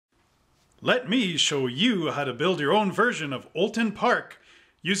Let me show you how to build your own version of Oulton Park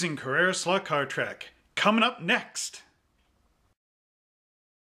using Carrera slot car track. Coming up next.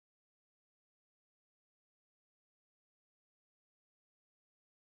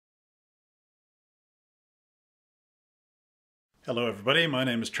 Hello everybody, my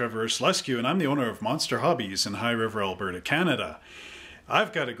name is Trevor Slescu and I'm the owner of Monster Hobbies in High River, Alberta, Canada.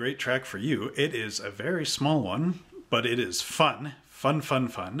 I've got a great track for you. It is a very small one, but it is fun.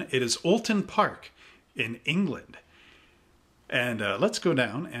 It is Oulton Park in England. And let's go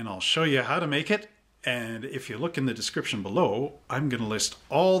down and I'll show you how to make it. And if you look in the description below, I'm going to list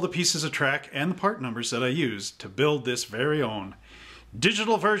all the pieces of track and the part numbers that I used to build this very own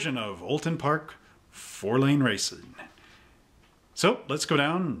digital version of Oulton Park 4-lane racing. So let's go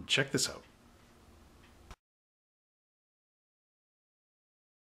down and check this out.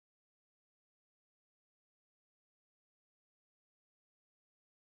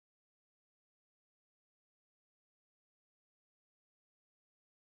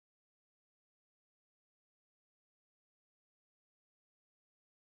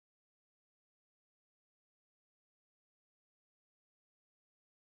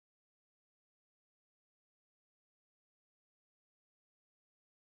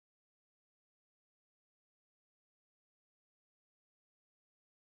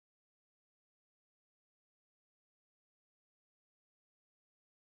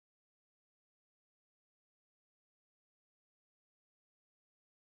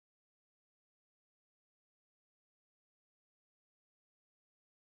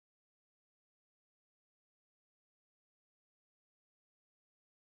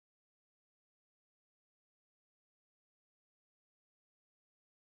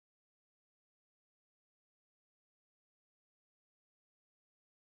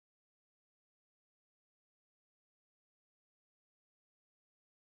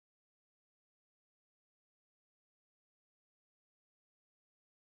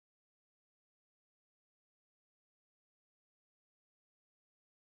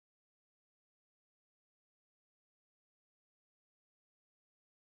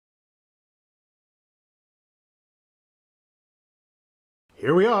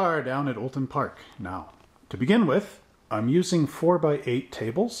 Here we are down at Oulton Park. Now, to begin with, I'm using 4x8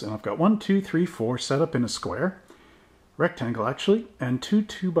 tables, and I've got 1, 2, 3, 4 set up in a square, rectangle actually, and 2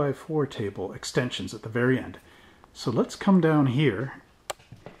 2x4 table extensions at the very end. So let's come down here,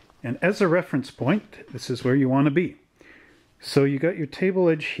 and as a reference point, this is where you want to be. So you got your table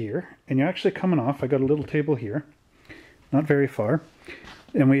edge here, and you're actually coming off. I got a little table here, not very far,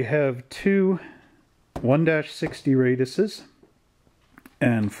 and we have two 1-60 radiuses,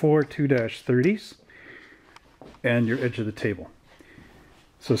 and 4 2-30s, and your edge of the table.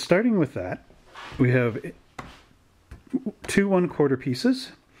 So starting with that, we have two 1/4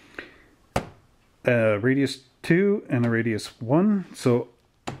 pieces, a radius 2 and a radius 1. So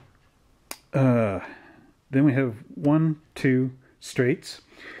then we have 1, 2 straights,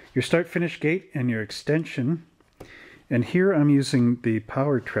 your start finish gate and your extension. And here I'm using the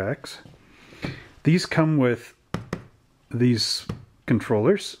power tracks. These come with these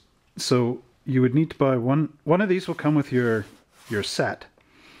controllers, so you would need to buy one of these will come with your set,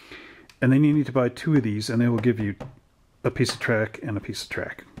 and then you need to buy 2 of these, and they will give you a piece of track and a piece of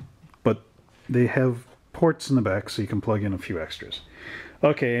track, but they have ports in the back so you can plug in a few extras.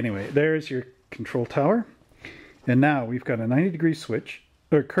 Okay, anyway, there's your control tower, and now we've got a 90-degree switch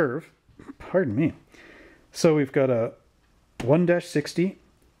or curve, pardon me. So we've got a 1-60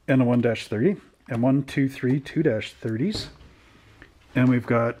 and a 1-30 and 1, 2, 3 2-30s. And we've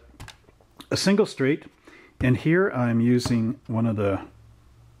got a single straight, and here I'm using one of the,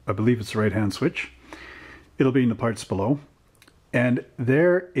 I believe it's the right-hand switch. It'll be in the parts below. And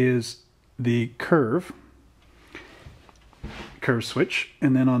there is the curve switch,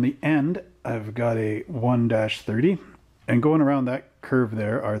 and then on the end I've got a 1-30, and going around that curve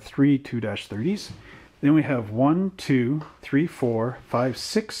there are 3 2-30s. Then we have 1, 2, 3, 4, 5,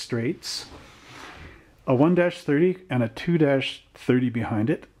 6 straights, a 1-30 and a 2-30 behind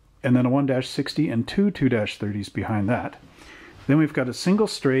it, and then a 1-60 and 2 2-30s behind that. Then we've got a single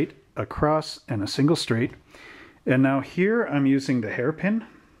straight, a cross, and a single straight. And now here I'm using the hairpin.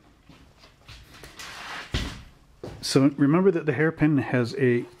 So remember that the hairpin has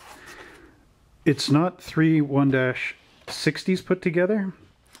it's not 3 1-60s put together,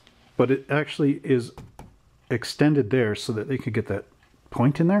 but it actually is extended there so that they could get that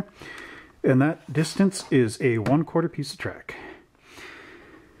point in there. And that distance is a 1/4 piece of track.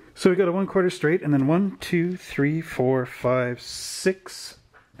 So we got a 1/4 straight, and then 1, 2, 3, 4, 5, 6,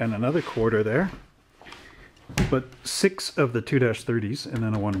 and another quarter there. but 6 of the 2-30s and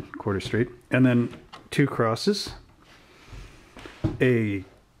then a 1/4 straight, and then 2 crosses, a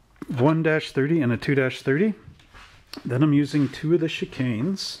 1-30 and a 2-30. Then I'm using 2 of the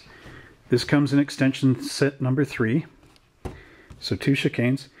chicanes. This comes in extension set number 3. So 2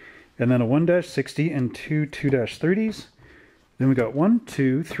 chicanes, and then a 1-60 and 2 2-30s. Then we got 1,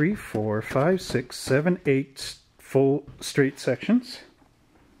 2, 3, 4, 5, 6, 7, 8 full straight sections.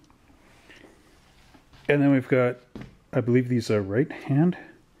 And then we've got, I believe these are right hand.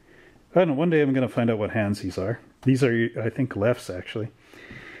 I don't know, one day I'm going to find out what hands these are. These are, I think, lefts actually.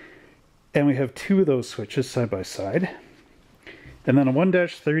 And we have 2 of those switches side by side. And then a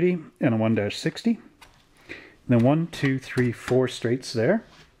 1-30 and a 1-60. And then 1, 2, 3, 4 straights there.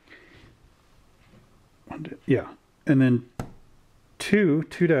 Yeah. And then 2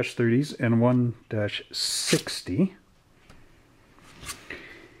 2-30s and 1-60.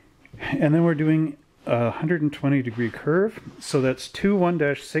 And then we're doing a 120-degree curve. So that's 2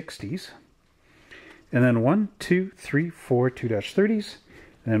 1-60s. And then 1, 2, 3, 4 2-30s.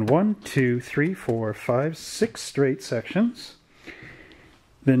 And then 1, 2, 3, 4, 5, 6 straight sections.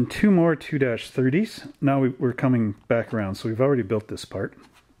 Then 2 more 2-30s. Now we're coming back around, so we've already built this part.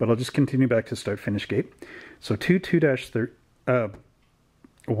 But I'll just continue back to start finish gate. So 2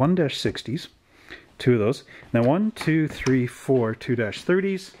 1-60s, 2 of those. Now 1, 2, 3, 4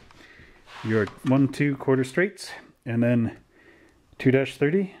 2-30s. Your 1, 2 quarter straights, and then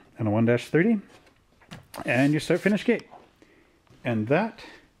 2-30 and a 1-30, and you start finish gate. And that,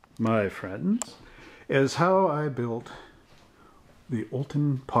 my friends, is how I built the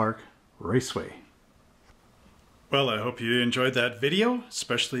Oulton Park Raceway. Well, I hope you enjoyed that video,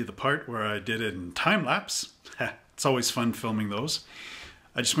 especially the part where I did it in time-lapse. It's always fun filming those.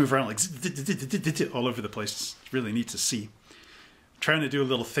 I just move around like all over the place. It's really neat to see. I'm trying to do a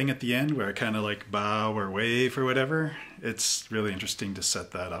little thing at the end where I kind of like bow or wave or whatever. It's really interesting to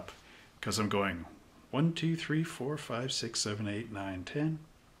set that up because I'm going 1, 2, 3, 4, 5, 6, 7, 8, 9, 10.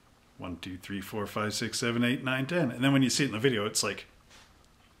 1, 2, 3, 4, 5, 6, 7, 8, 9, 10. And then when you see it in the video, it's like...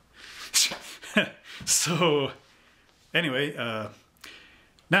 So, anyway,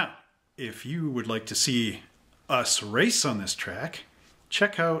 now, if you would like to see us race on this track,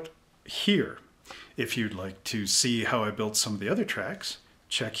 check out here. If you'd like to see how I built some of the other tracks,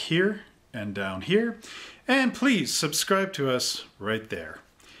 check here and down here. And please subscribe to us right there.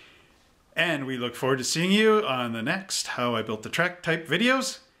 And we look forward to seeing you on the next How I Built the Track type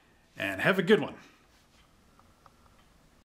videos. And have a good one.